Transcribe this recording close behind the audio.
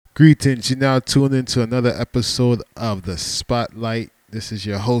Greetings. You now tune into another episode of The Spotlight. This is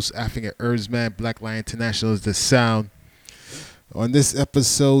your host, African Herbsman. Black Lion International is the sound. On this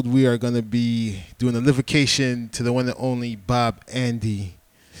episode, we are going to be doing a livocation to the one and only Bob Andy.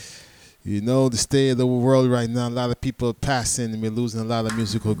 You know, the state of the world right now, a lot of people are passing and we're losing a lot of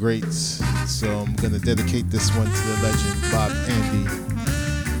musical greats. So I'm going to dedicate this one to the legend, Bob Andy.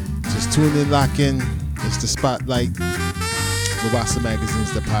 Just tune in, lock in. It's The Spotlight. Mubasa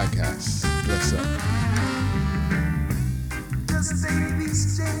Magazine's the podcast. Bless up. Just take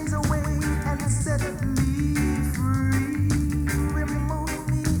these chains away and set me free. Remove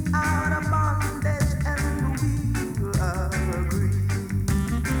me out of bondage and we'll agree.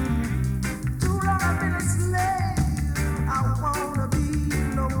 Too long I've been a slave. I wanna be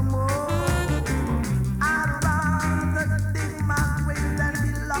no more. I'd rather dig my grave than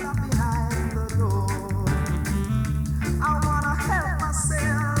be locked behind the door. I wanna help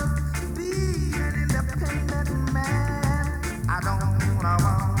myself be an independent man. I don't want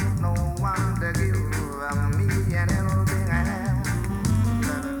no one to give me an helping hand.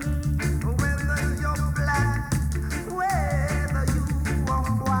 Whether you're black, whether you are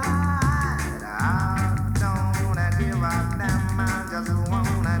white, I don't give a damn. I just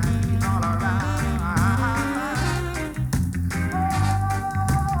wanna be all around.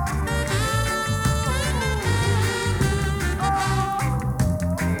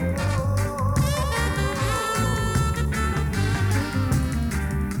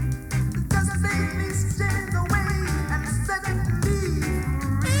 Just take these chains away and set me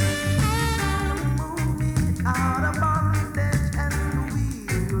free. Remove me out of bondage and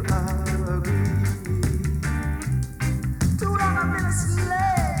we'll agree. Too long I've been a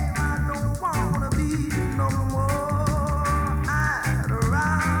slave. I don't wanna be no more. I'd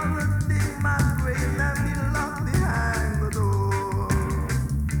rather dig my grave than be locked behind the door.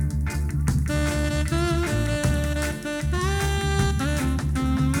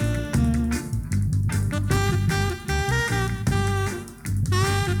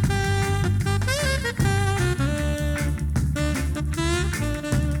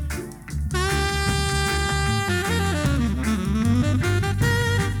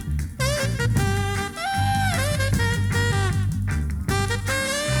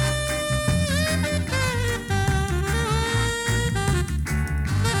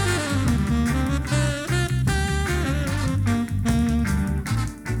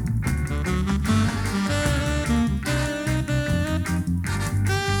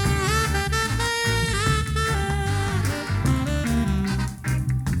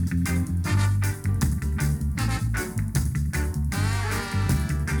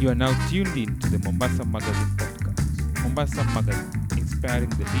 You are now tuned in to the Mombasa Magazine podcast. Mombasa Magazine, inspiring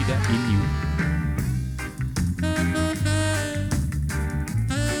the leader in you.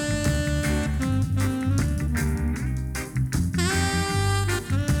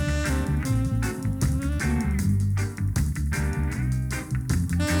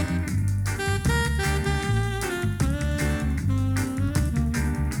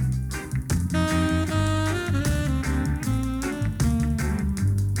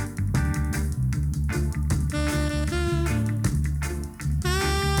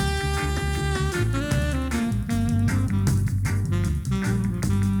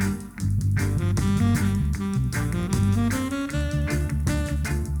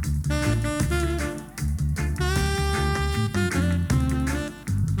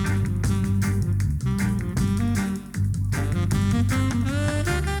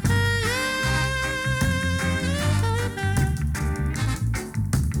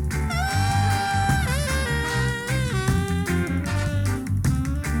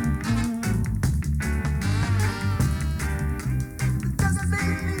 Just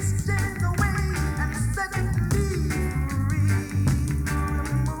take these chains away and set me free.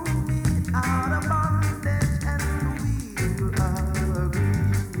 Remove me out of bondage and we'll agree.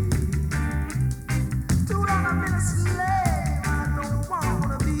 Too long I've been a slave. I don't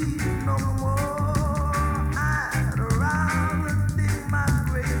wanna be no more. I'd rather dig my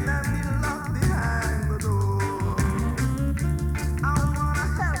grave than be locked behind the door. I wanna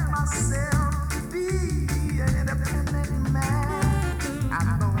help myself be an independent man. I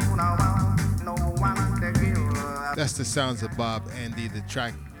don't want no one to give. That's the sounds of Bob Andy. The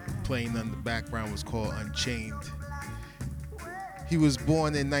track playing on the background was called Unchained. He was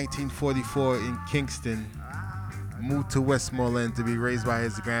born in 1944 in Kingston, moved to Westmoreland to be raised by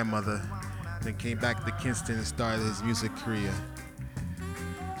his grandmother, then came back to Kingston and started his music career.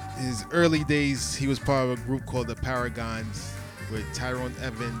 In his early days, he was part of a group called the Paragons with Tyrone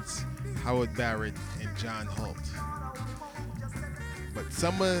Evans, Howard Barrett, and John Holt. But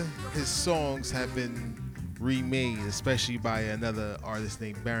some of his songs have been remade, especially by another artist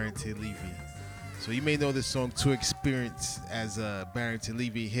named Barrington Levy. So you may know this song "To Experience" as a Barrington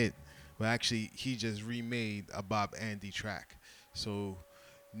Levy hit, but actually he just remade a Bob Andy track. So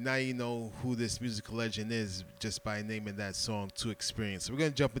now you know who this musical legend is just by naming that song "To Experience." So we're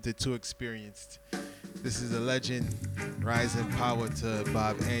gonna jump into "To Experienced." This is a legend, rise in power to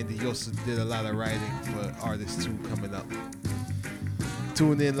Bob Andy. He also did a lot of writing for artists too coming up.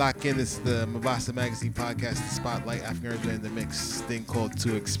 Tune in, lock in. It's the Mavasa Magazine podcast, the Spotlight, African Urban in the Mix, thing called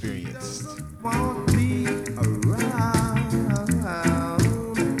 "To Experienced." Won't be around.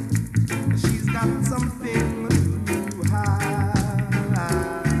 She's got something to hide.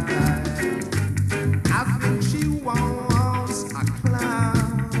 I think she wants a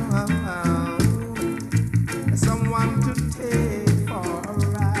clown, someone to take for a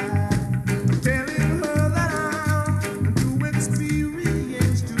ride. I'm telling her that I'm too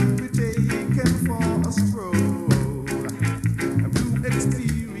experienced to be taken for a stroll. I'm too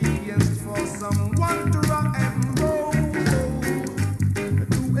experienced for someone to rock and roll.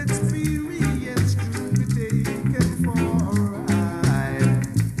 Too experienced to be taken for a ride.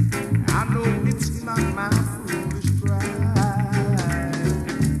 I know it's not my foolish pride.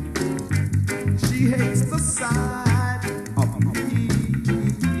 She hates the sight of me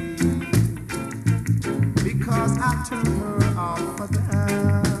because I turn her off or down.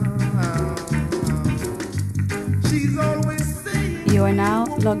 She's always saying You are now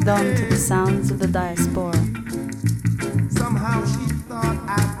logged on to the sounds of the diaspora. somehow she thought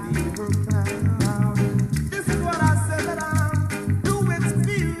I'd be her clown. This is what I said, that I'm too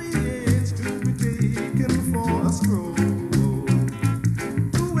experienced to be taken for a stroll.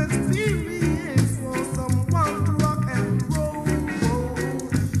 Too experienced for someone to rock and roll.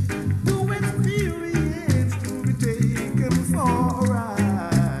 Too experienced to be taken for a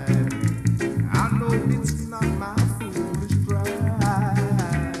ride. I know it's not my foolish pride.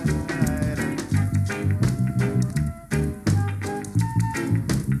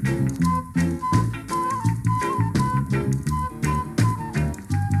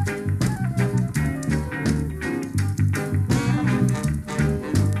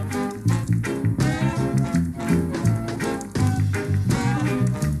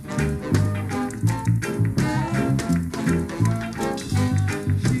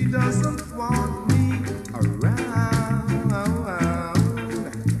 She doesn't want me around.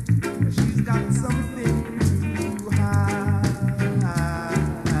 She's got something to hide.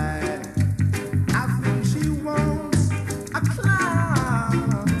 I think she wants a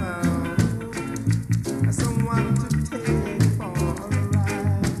clown, someone to take for a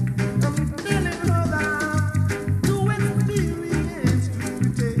ride. I'm telling her that I'm too experienced to be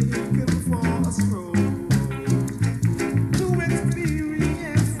taken for a stroll. Too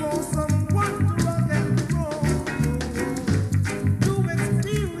experienced for someone to rock and roll. Too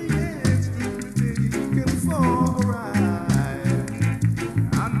experienced to be taken for a ride.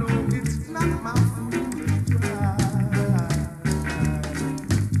 I know it's not my foolish pride.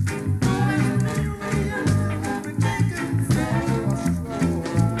 Too experienced to be taken for a stroll.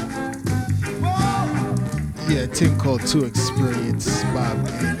 Whoa! Yeah, a tune called "To Experience." Bob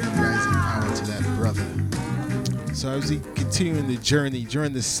Andy, rising power to that brother. So as he continuing the journey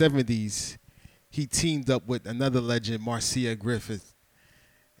during the 70s, he teamed up with another legend, Marcia Griffith,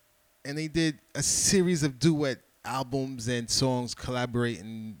 and they did a series of duet albums and songs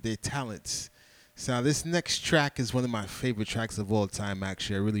collaborating their talents. So now this next track is one of my favorite tracks of all time,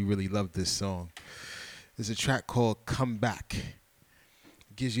 actually. I really, really love this song. There's a track called "Come Back."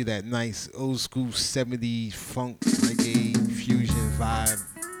 It gives you that nice old school 70s funk, reggae, fusion vibe,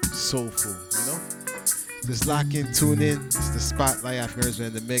 soulful, you know? Just lock in, tune in. It's the Spotlight, African Urban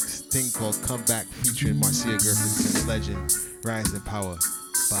in the Mix, thing called "Come Back," featuring Marcia Griffith and the legend, rise in power,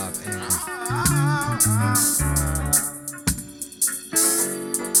 Bob Andy.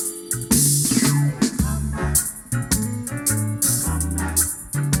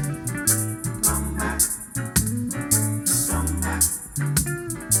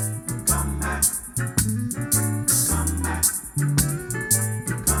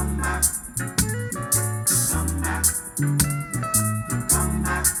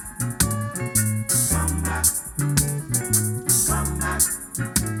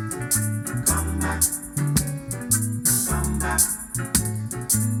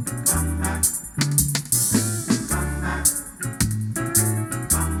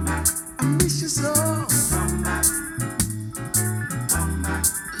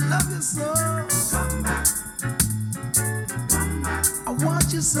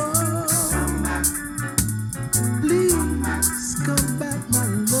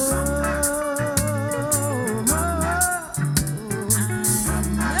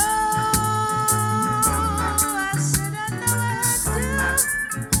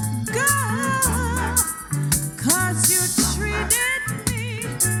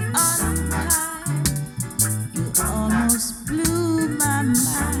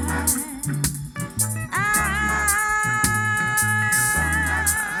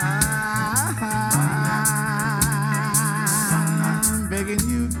 begging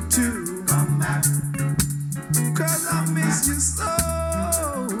you to come back, 'cause I miss you so.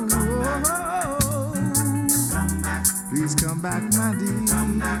 Please come back, my dear,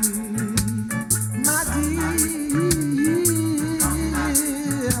 my dear.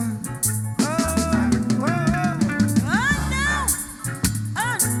 Oh, oh.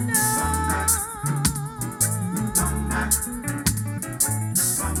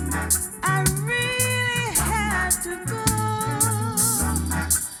 I really had to go,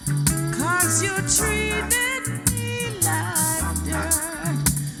 'cause you treated me like dirt.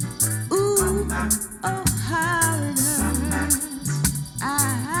 Ooh, oh, how it hurts.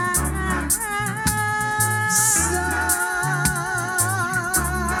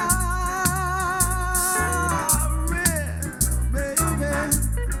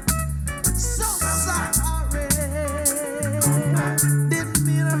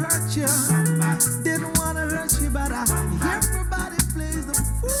 Didn't want to hurt you, but everybody plays the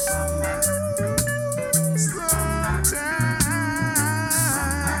fool sometimes,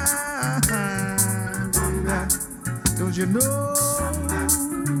 baby. Don't you know?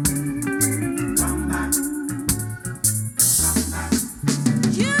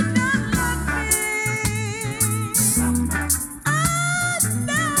 You don't love me. I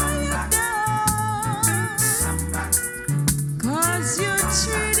know you don't, 'cause you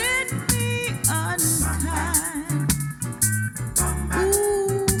treated me unkind.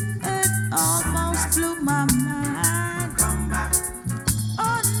 Ooh, it almost blew my mind.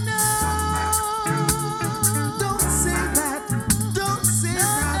 Oh no. Don't say that. Don't say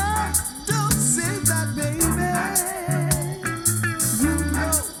that. Don't say that, baby.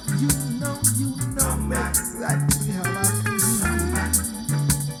 You know exactly how I feel.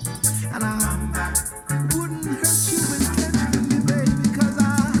 And I wouldn't hurt you intentionally, baby, 'cause I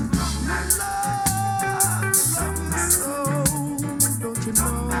love you so. Don't you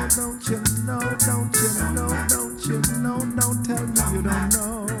know? Don't you know? Don't you know? Don't you know? Don't tell me you don't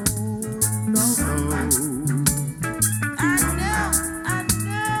know. No, no. I know.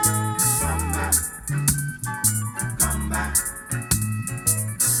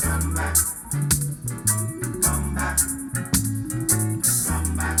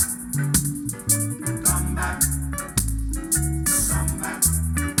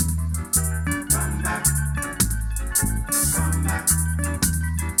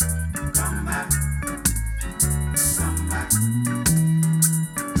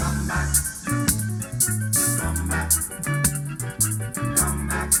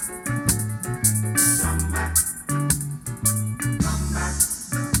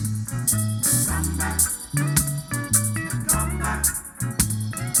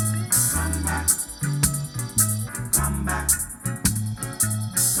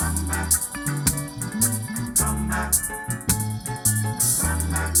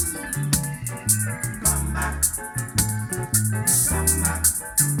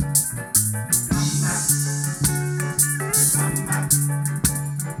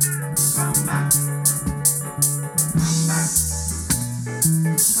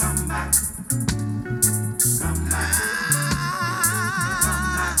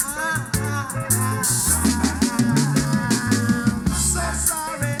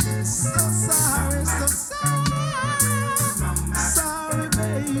 Sorry,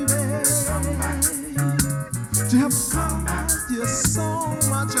 baby. To have caused you so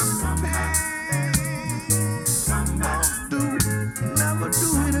much pain. Never do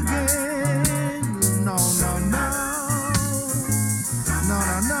it again. No, no, no. No,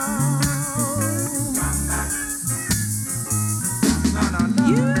 no, no. No, no, no.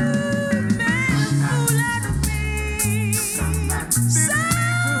 You made a fool out of me. So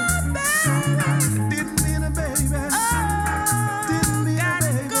bad. Didn't mean it, baby. Oh, Didn't mean it, gotta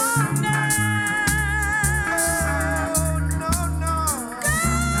baby. go now. Oh, no, no.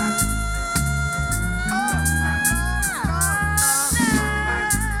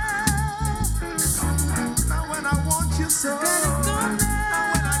 Now when I want you so, Gotta go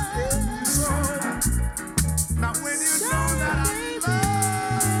now when I need you so, now when you know that I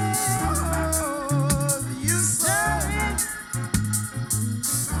love you so.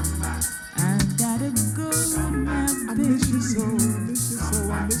 I gotta go now, I baby. miss you so, I miss you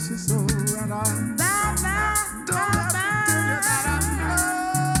so, I miss you so, and I Bye bye. don't have to tell you that I love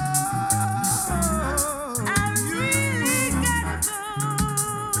I really gotta go.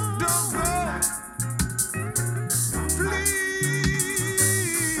 Don't go.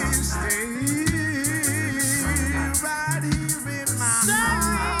 Please stay right here in my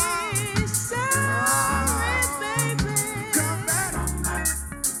arms. Sorry, baby. Come back.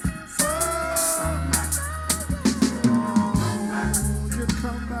 Oh, you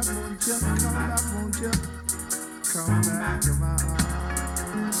back, won't you? Come back, won't you? Come back to my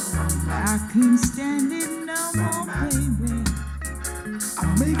arms. I can't stand it no more, baby.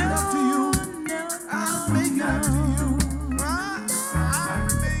 I'll make it up to you. No, I'll make it up to you. I'll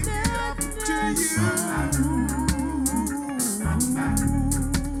make it up to you.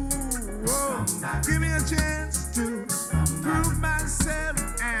 Whoa. Give me a chance to prove myself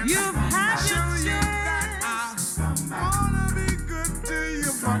and You've had show your you that I wanna be good to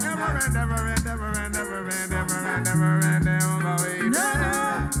you forever and ever and ever and ever and ever and ever and ever, baby.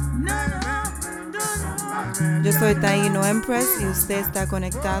 Yo soy Taino Empress y usted está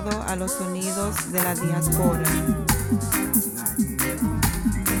conectado a los sonidos de la diáspora.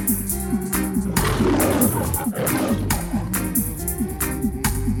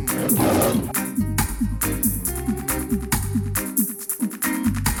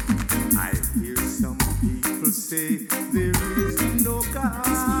 I hear some people say there is no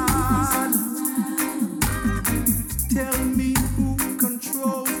God. Tell me who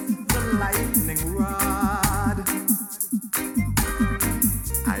controls the lightning rod.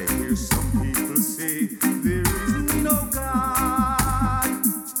 I hear some people say there is no God.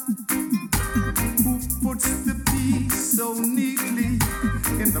 Who puts the peace so neatly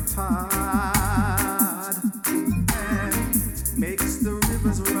in the pod and makes the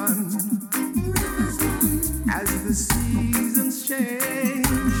rivers run as the seasons change,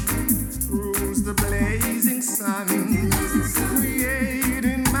 rules the blazing sun,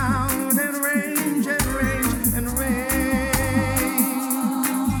 creating mountain range and range and range.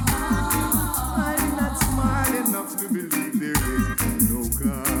 I'm not smart enough to believe there is no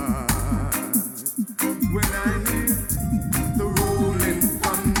God. When I hear the rolling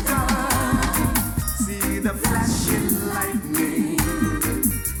thunder, see the flashing lightning,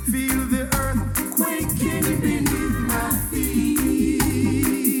 feel the earth quaking beneath my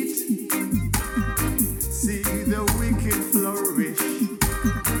feet, see the wicked flourish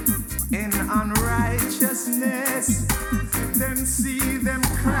in unrighteousness, then see them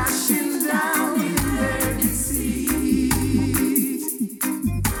crashing down in their deceit.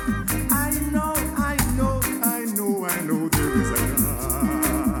 I know, I know, I know, I know there is a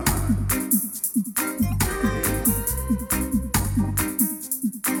God.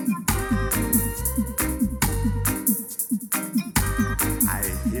 I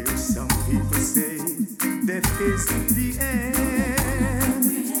hear some people say death is the end.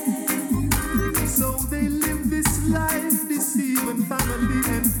 So they live this life deceiving family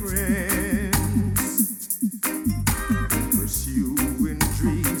and friends, pursuing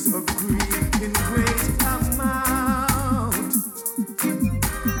dreams of greed in great amount,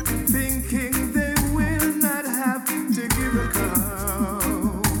 thinking they will not have to give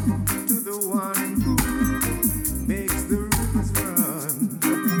account to the one who makes the rivers run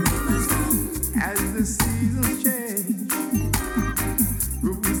as the seasons change,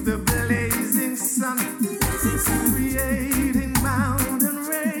 rules the blazing sun, creating mountain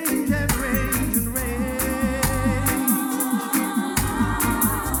range and range and range.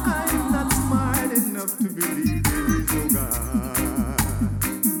 I'm not smart enough to believe there is no God.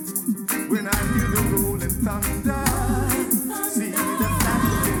 When I hear the rolling thunder, see the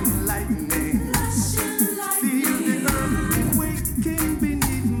flashing lightning, feel the earth quaking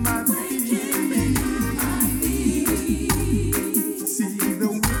beneath my feet, see the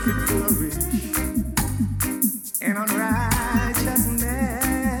wicked flourish in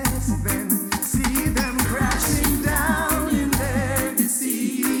unrighteousness, then see them crashing down in their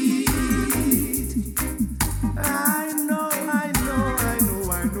deceit. I know, I know, I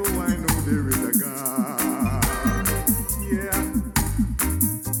know, I know, I know there is a God. Yeah.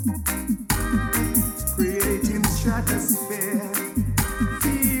 Creating stratosphere,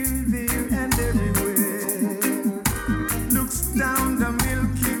 here, there, and everywhere. Looks down the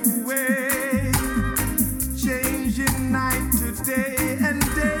Milky Way, changing night to day and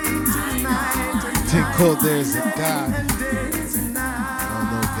day to night. Take Cold, there's a God. And day to night. I don't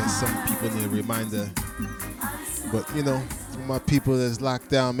know if there's some people need a reminder. But, you know, for my people that's locked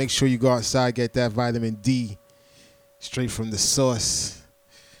down, make sure you go outside, get that vitamin D straight from the source.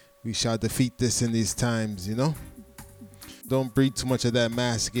 We shall defeat this in these times, you know. Don't breathe too much of that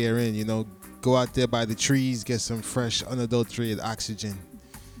mask air in, you know. Go out there by the trees, get some fresh, unadulterated oxygen.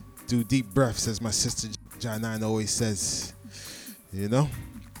 Do deep breaths, as my sister John 9 always says. You know,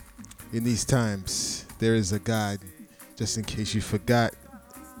 in these times, there is a God. Just in case you forgot,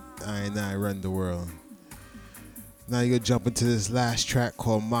 I run the world. Now you're gonna jump into this last track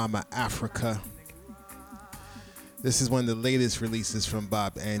called Mama Africa. This is one of the latest releases from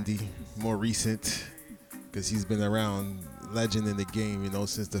Bob Andy, more recent, because he's been around legend in the game,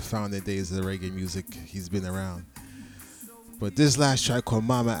 since the founding days of the reggae music. He's been around. But this last track called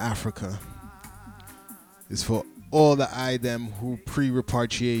Mama Africa is for all the IDEM who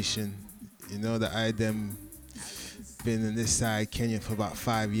pre-repatriation. The IDEM been in this side Kenya for about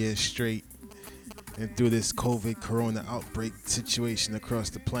 5 years straight. And through this COVID corona outbreak situation across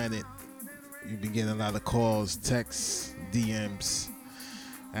the planet, you've been getting a lot of calls, texts, DMs,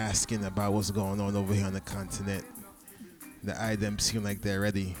 asking about what's going on over here on the continent. The IDEM seem like they're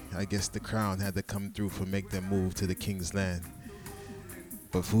ready. I guess the crown had to come through for make them move to the King's Land.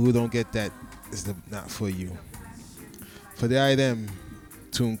 But for who don't get that, it's not for you. For the IDEM,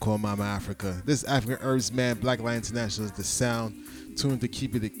 tune called Mama Africa. This African Herbs Man, Black Lion International is the sound. Tune to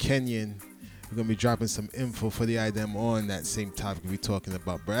keep it a Kenyan. We're going to be dropping some info for the IDEM on that same topic we're talking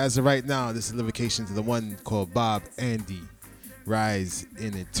about. But as of right now, this is a livocation to the one called Bob Andy. Rise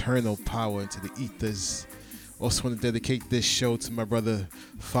in eternal power into the ethers. Also want to dedicate this show to my brother,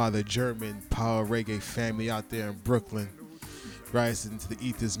 Father German, Power Reggae family out there in Brooklyn. Rise into the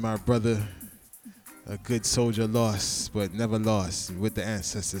ethers, my brother. A good soldier lost, but never lost. With the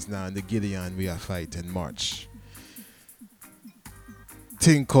ancestors now in the Gideon, we are fighting March.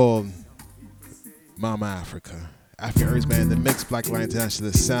 Thing called Mama Africa. African Herbs Man, the mix, Black Lion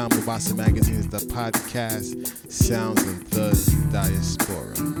International, the sound, Mombasa Magazine is the podcast, Sounds of the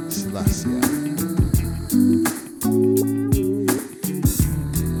Diaspora. Selassie.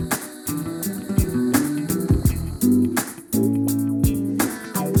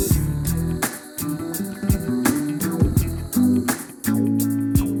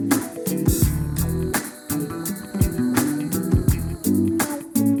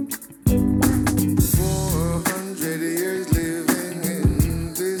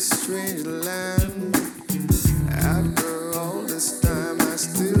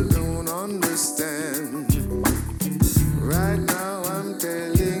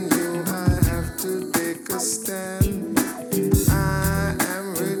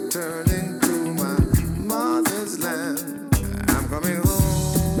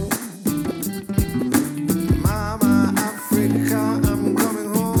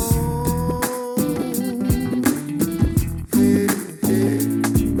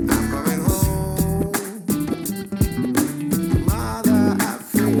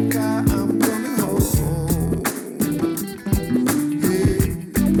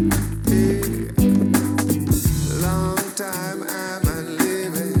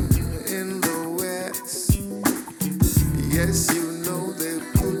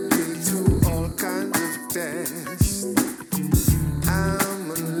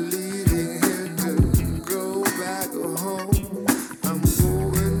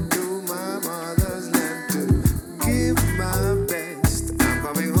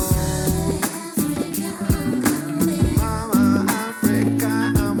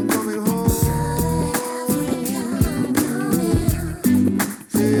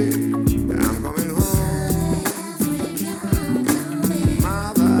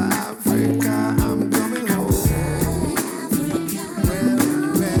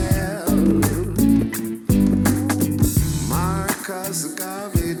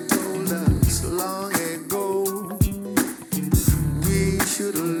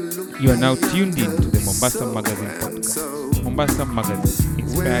 You are now tuned in to the Mombasa Magazine podcast. Mombasa Magazine,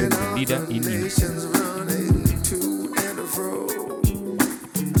 inspiring the leader in you.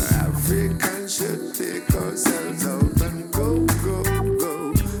 Africans should take ourselves out and go, go,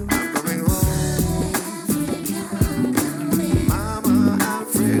 go. I'm coming home. Mama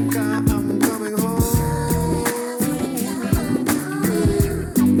Africa, I'm coming home.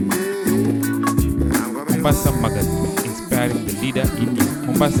 Mombasa Magazine, inspiring the leader in you.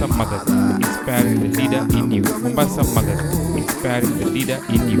 Mombasa Magazine, inspiring the leader in you. Mombasa Magazine, inspiring the leader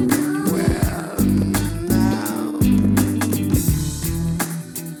in you.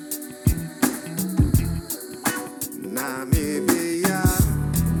 Namibia,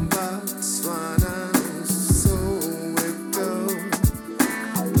 Botswana, Soweto,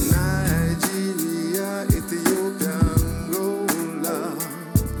 Nigeria, Ethiopia, Angola,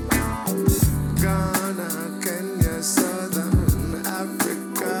 Ghana, Kenya, Southern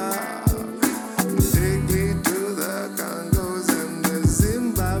Africa. Take me to the Congos and the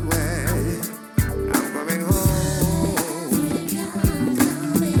Zimbabwe.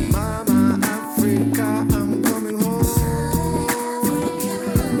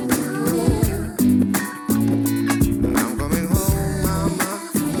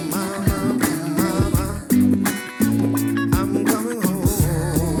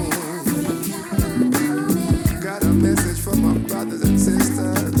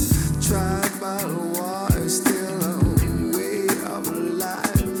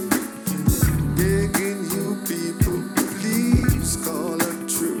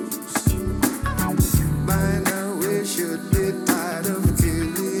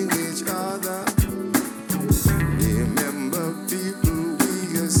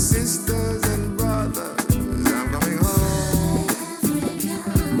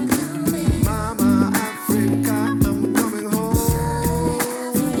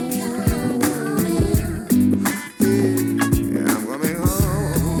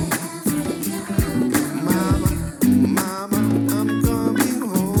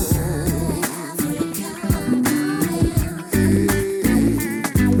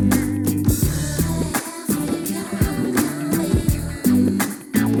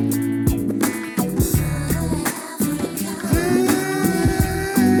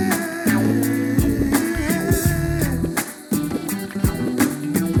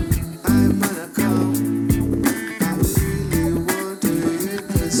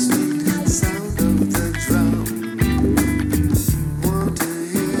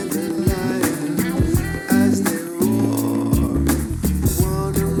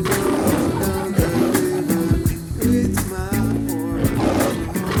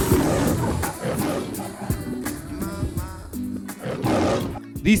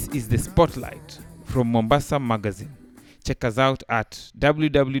 This is the Spotlight from Mombasa Magazine. Check us out at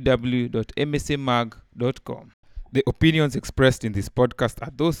www.msamag.com. The opinions expressed in this podcast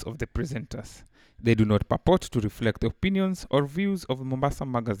are those of the presenters. They do not purport to reflect the opinions or views of Mombasa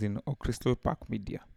Magazine or Crystal Park Media.